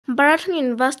Baraton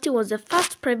University was the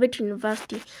first private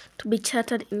university to be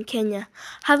chartered in Kenya,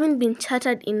 having been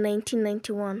chartered in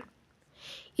 1991.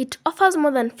 It offers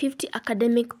more than 50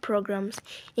 academic programs,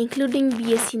 including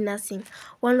BSc Nursing,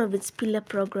 one of its pillar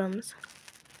programs.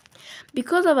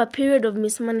 Because of a period of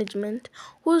mismanagement,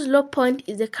 whose low point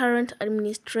is the current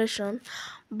administration,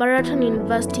 Baraton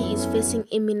University is facing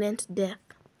imminent death.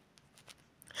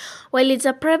 While it's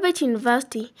a private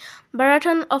university,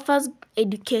 Baraton offers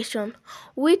education,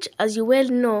 which, as you well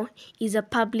know, is a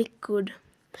public good.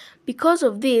 Because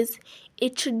of this,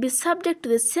 it should be subject to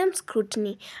the same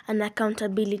scrutiny and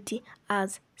accountability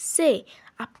as, say,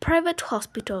 a private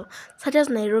hospital, such as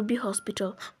Nairobi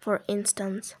Hospital, for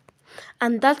instance.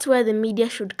 And that's where the media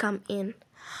should come in.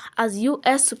 As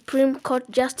U.S. Supreme Court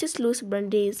Justice Louis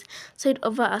Brandeis said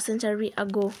over a century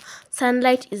ago,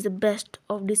 sunlight is the best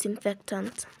of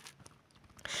disinfectants.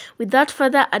 Without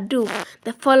further ado,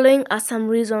 the following are some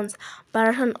reasons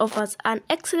Baraton offers an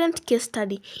excellent case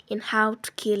study in how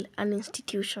to kill an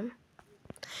institution.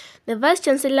 The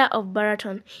Vice-Chancellor of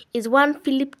Baraton is one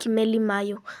Philip Kimeli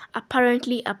Mayo,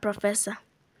 apparently a professor.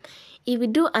 If we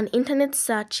do an internet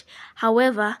search,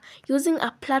 however, using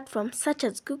a platform such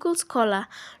as Google Scholar,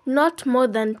 not more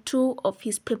than 2 of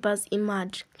his papers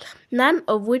emerge, none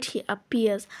of which he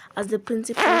appears as the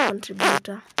principal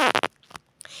contributor.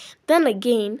 Then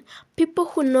again, people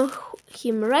who know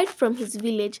him right from his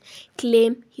village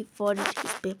claim he forged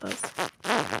his papers.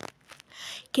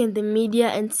 Can the media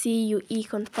and CUE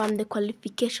confirm the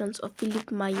qualifications of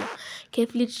Philip Mayo,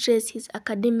 carefully trace his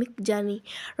academic journey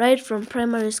right from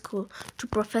primary school to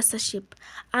professorship,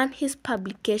 and his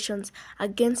publications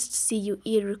against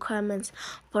CUE requirements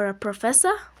for a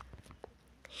professor?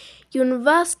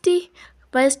 University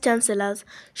vice-chancellors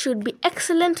should be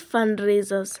excellent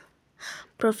fundraisers.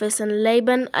 Professor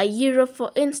Laban Ayiro,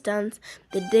 for instance,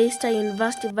 the Daystar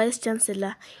University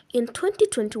Vice-Chancellor, in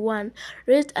 2021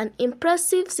 raised an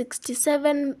impressive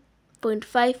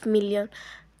 67.5 million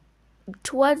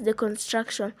towards the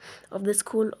construction of the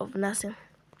School of Nursing.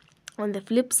 On the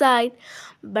flip side,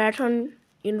 Baraton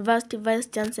University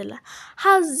Vice-Chancellor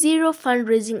has zero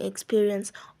fundraising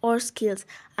experience or skills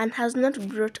and has not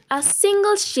brought a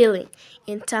single shilling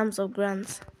in terms of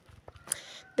grants.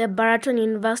 The Baraton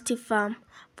University farm,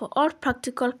 for all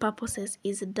practical purposes,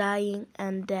 is dying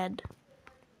and dead.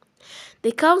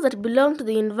 The cows that belong to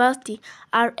the university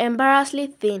are embarrassingly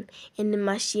thin and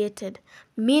emaciated.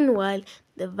 Meanwhile,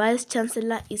 the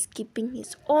Vice-Chancellor is keeping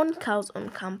his own cows on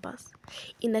campus.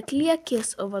 In a clear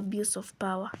case of abuse of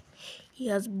power, he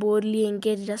has boldly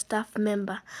engaged a staff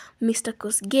member, Mr.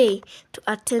 Kosgei, to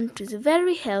attend to his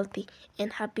very healthy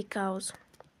and happy cows.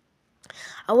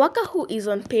 A worker who is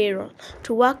on payroll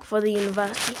to work for the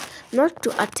university, not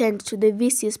to attend to the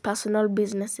VC's personal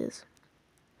businesses.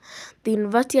 The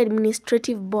University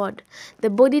Administrative Board, the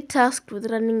body tasked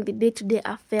with running the day-to-day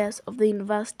affairs of the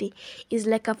university, is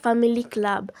like a family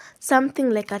club, something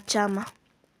like a chama.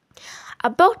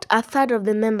 About a third of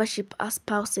the membership are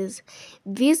spouses.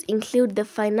 These include the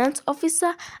finance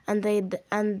officer and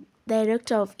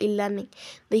Director of E-Learning,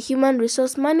 the Human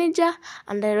Resource Manager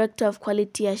and Director of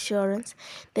Quality Assurance,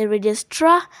 the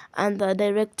Registrar and the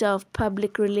Director of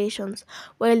Public Relations,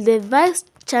 while the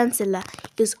Vice-Chancellor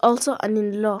is also an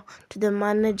in-law to the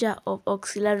Manager of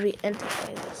Auxiliary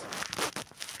Enterprises.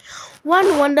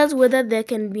 One wonders whether there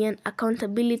can be an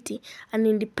accountability and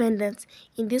independence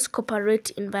in this corporate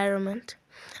environment.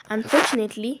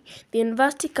 Unfortunately, the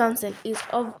University Council is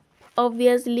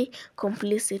obviously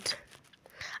complicit.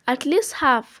 At least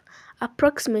half,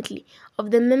 approximately,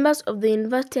 of the members of the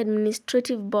University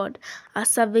Administrative Board are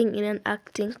serving in an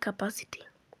acting capacity.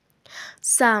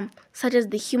 Some, such as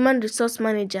the Human Resource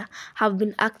Manager, have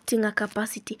been acting a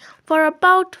capacity for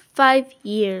about 5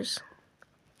 years.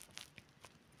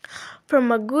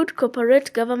 From a good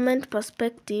corporate government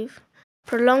perspective,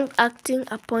 prolonged acting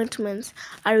appointments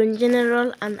are in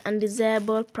general an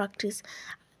undesirable practice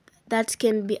that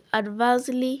can be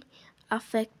adversely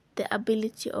affect the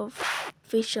ability of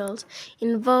officials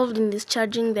involved in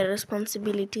discharging their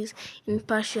responsibilities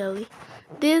impartially.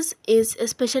 This is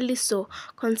especially so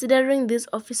considering these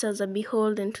officers are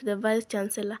beholden to the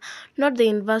Vice-Chancellor, not the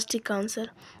University Council,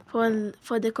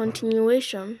 for the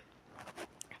continuation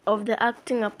of the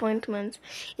acting appointments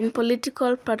in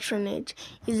political patronage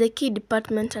is a key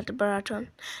department at Baraton,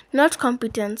 not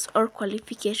competence or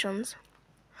qualifications.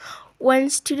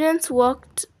 When students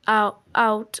walked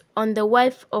out on the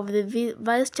wife of the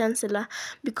Vice-Chancellor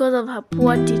because of her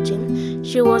poor teaching,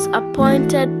 she was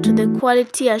appointed to the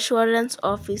Quality Assurance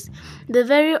Office, the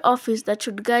very office that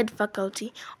should guide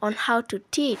faculty on how to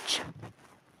teach.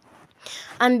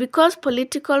 And because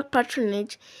political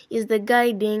patronage is the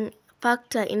guiding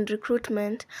factor in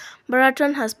recruitment,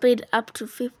 Baraton has paid up to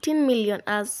 15 million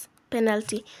as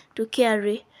penalty to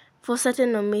KRA for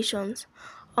certain omissions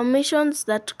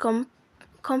that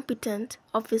competent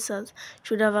officers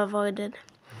should have avoided.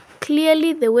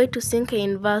 Clearly, the way to sink a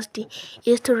university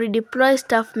is to redeploy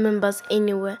staff members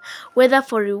anywhere, whether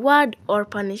for reward or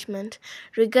punishment,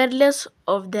 regardless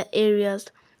of the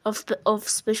areas of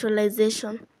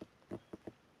specialization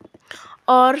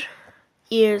or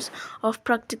years of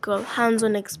practical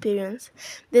hands-on experience.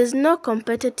 There's no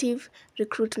competitive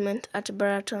recruitment at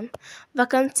Baraton.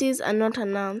 Vacancies are not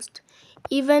announced,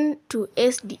 even to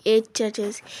SDA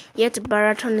churches, yet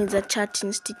Baraton is a church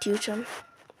institution.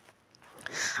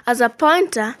 As a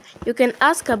pointer, you can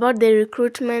ask about the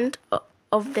recruitment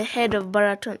of the head of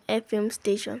Baraton FM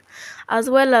station, as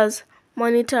well as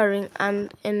monitoring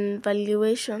and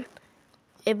evaluation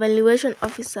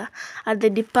officer at the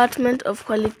Department of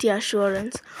Quality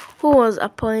Assurance, who was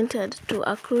appointed to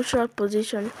a crucial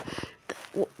position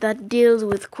that deals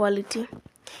with quality,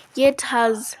 yet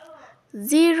has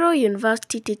zero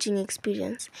university teaching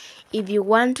experience. If you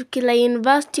want to kill a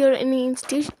university or any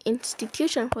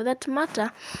institution for that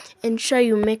matter, ensure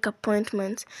you make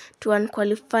appointments to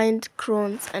unqualified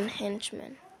crones and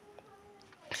henchmen.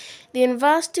 The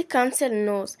University Council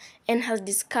knows and has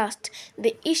discussed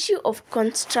the issue of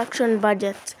construction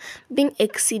budgets being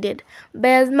exceeded by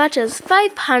as much as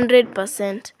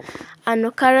 500%, an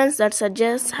occurrence that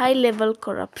suggests high-level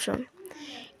corruption.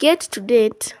 Yet to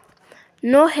date,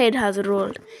 no head has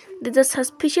rolled. There's a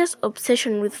suspicious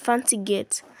obsession with fancy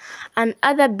gates and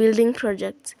other building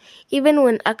projects, even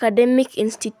when academic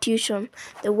institutions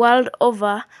the world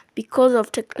over, because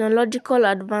of technological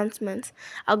advancements,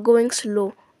 are going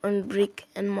slow on brick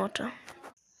and mortar.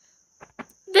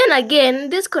 Then again,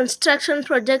 these construction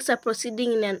projects are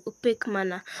proceeding in an opaque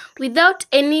manner, without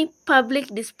any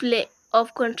public display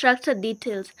of contractor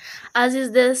details, as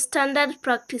is the standard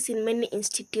practice in many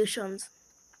institutions.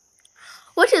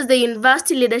 What is the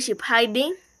university leadership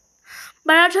hiding?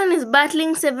 Baraton is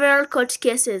battling several court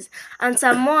cases and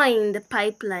some more in the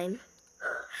pipeline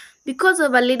because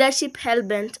of a leadership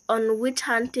hell-bent on witch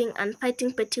hunting and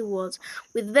fighting petty wars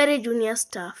with very junior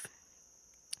staff.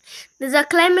 There's a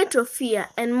climate of fear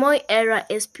and Moi-era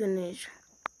espionage.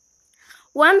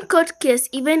 One court case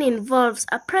even involves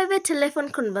a private telephone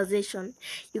conversation.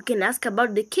 You can ask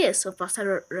about the case of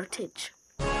Asaro Rotich.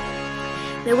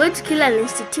 The way to kill an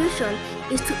institution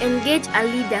is to engage a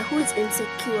leader who is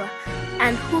insecure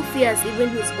and who fears even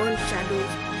his own shadows.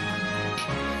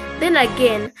 Then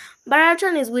again,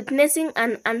 Baraton is witnessing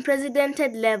an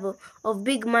unprecedented level of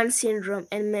big man syndrome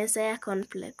and messiah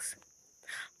complex.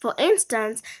 For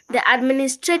instance, the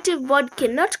administrative board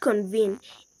cannot convene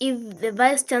if the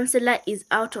vice-chancellor is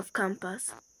out of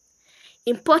campus.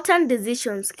 Important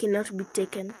decisions cannot be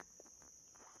taken.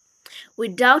 We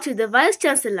doubt if the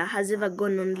vice-chancellor has ever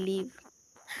gone on leave.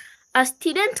 A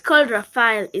student called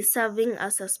Raphael is serving a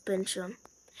suspension.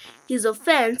 His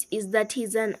offense is that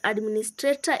he's an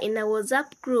administrator in a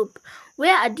WhatsApp group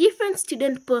where a different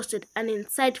student posted an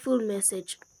insightful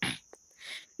message.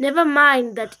 Never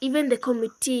mind that even the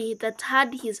committee that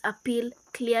had his appeal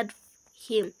cleared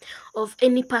him of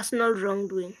any personal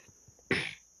wrongdoing.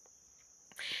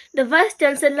 The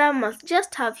vice-chancellor must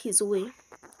just have his way.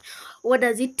 What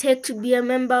does it take to be a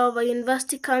member of a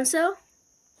university council?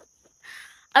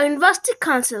 A university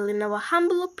council, in our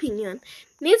humble opinion,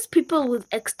 needs people with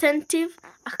extensive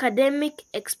academic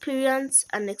experience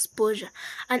and exposure,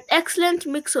 an excellent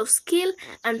mix of skill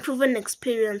and proven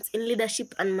experience in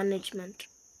leadership and management.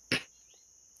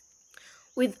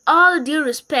 With all due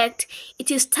respect,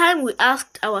 it is time we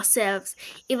asked ourselves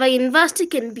if a university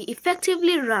can be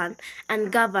effectively run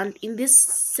and governed in this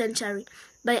century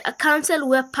by a council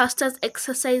where pastors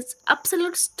exercise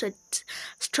absolute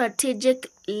strategic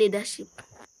leadership.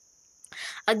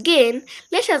 Again,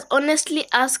 let us honestly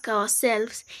ask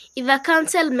ourselves if a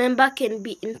council member can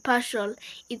be impartial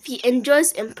if he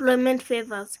enjoys employment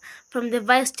favors from the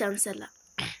vice-chancellor.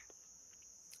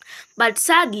 But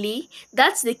sadly,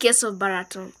 that's the case of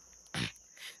Baraton.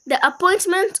 The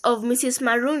appointment of Mrs.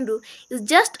 Marundu is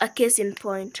just a case in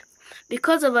point.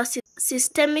 Because of a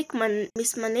systemic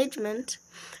mismanagement,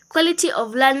 quality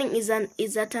of learning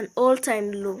is at an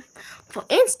all-time low. For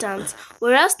instance,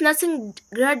 whereas nursing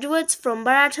graduates from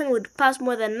Baraton would pass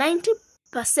more than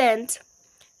 90%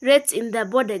 rates in their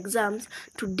board exams,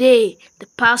 today the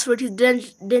pass rate is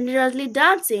dangerously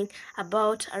dancing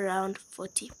about around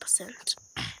 40%.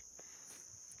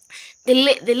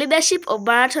 The leadership of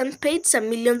Baraton paid some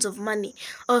millions of money,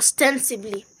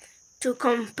 ostensibly, to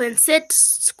compensate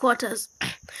squatters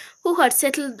who had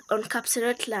settled on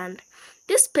captured land.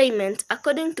 This payment,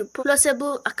 according to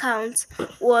plausible accounts,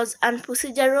 was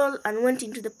unprocedural and went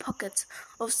into the pockets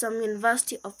of some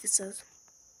university officers.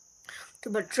 To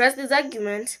buttress this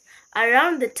argument,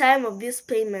 around the time of this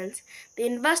payment, the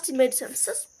university made some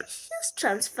suspicious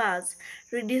transfers,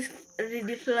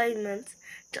 redeployments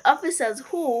to officers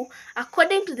who,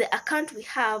 according to the account we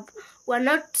have, were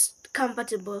not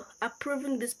comfortable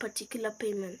approving this particular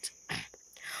payment.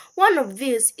 One of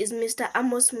these is Mr.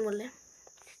 Amos Mole,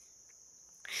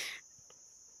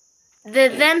 the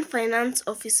then finance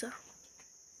officer.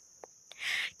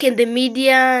 Can the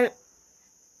media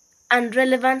and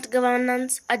relevant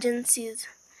governance agencies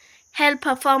help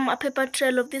perform a paper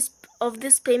trail of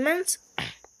these payments?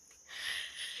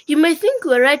 You may think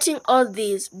we're writing all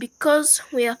this because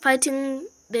we are fighting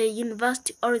the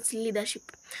university or its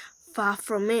leadership. Far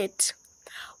from it.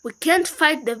 We can't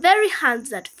fight the very hands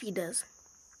that feed us.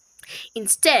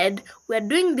 Instead, we are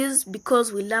doing this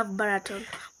because we love Baraton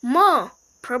more,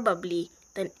 probably,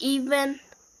 than even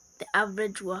the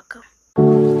average worker.